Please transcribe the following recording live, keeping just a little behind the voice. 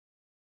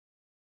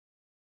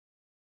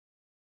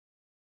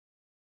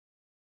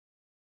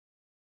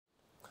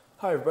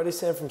Hi everybody,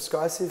 Sam from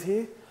SkyCiv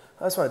here.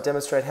 I just want to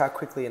demonstrate how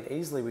quickly and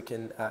easily we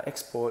can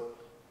export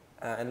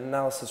an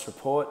analysis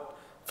report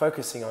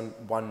focusing on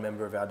one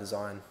member of our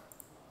design.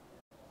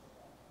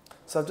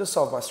 So I've just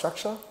solved my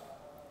structure.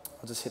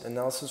 I'll just hit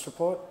analysis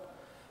report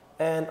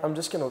and I'm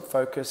just going to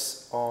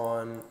focus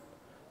on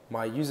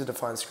my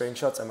user-defined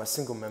screenshots and my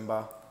single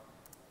member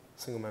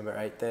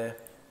 8 there,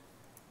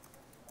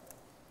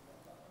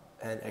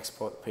 and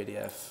export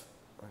PDF.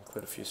 I'll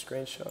include a few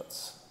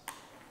screenshots,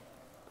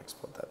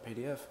 export that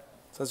PDF.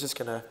 So it's just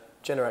going to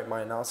generate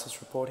my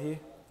analysis report here.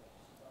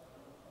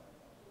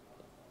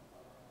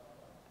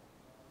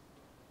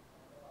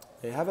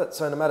 There you have it.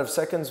 So in a matter of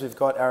seconds, we've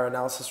got our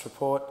analysis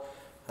report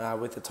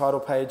with the title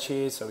page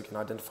here, so we can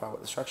identify what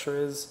the structure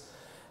is.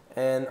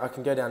 And I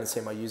can go down and see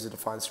my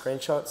user-defined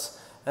screenshots.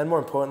 And more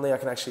importantly, I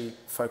can actually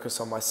focus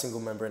on my single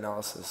member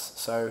analysis.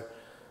 So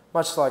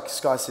much like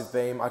SkyCiv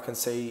Beam, I can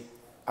see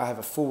I have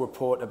a full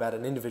report about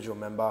an individual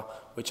member,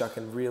 which I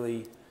can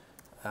really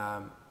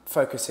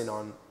focus in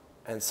on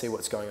and see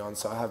what's going on.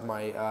 So I have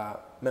my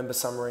member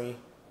summary,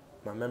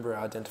 my member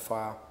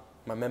identifier,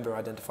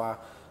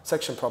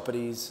 section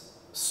properties,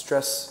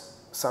 stress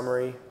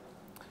summary,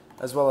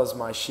 as well as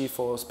my shear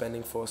force,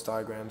 bending force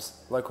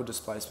diagrams, local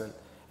displacement,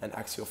 and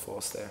axial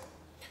force there.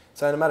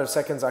 So in a matter of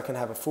seconds, I can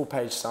have a full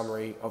page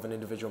summary of an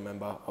individual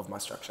member of my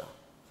structure.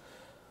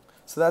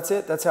 So that's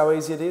it. That's how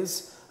easy it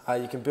is.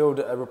 You can build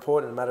a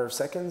report in a matter of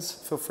seconds.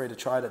 Feel free to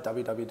try it at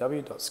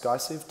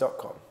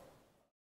www.skyciv.com.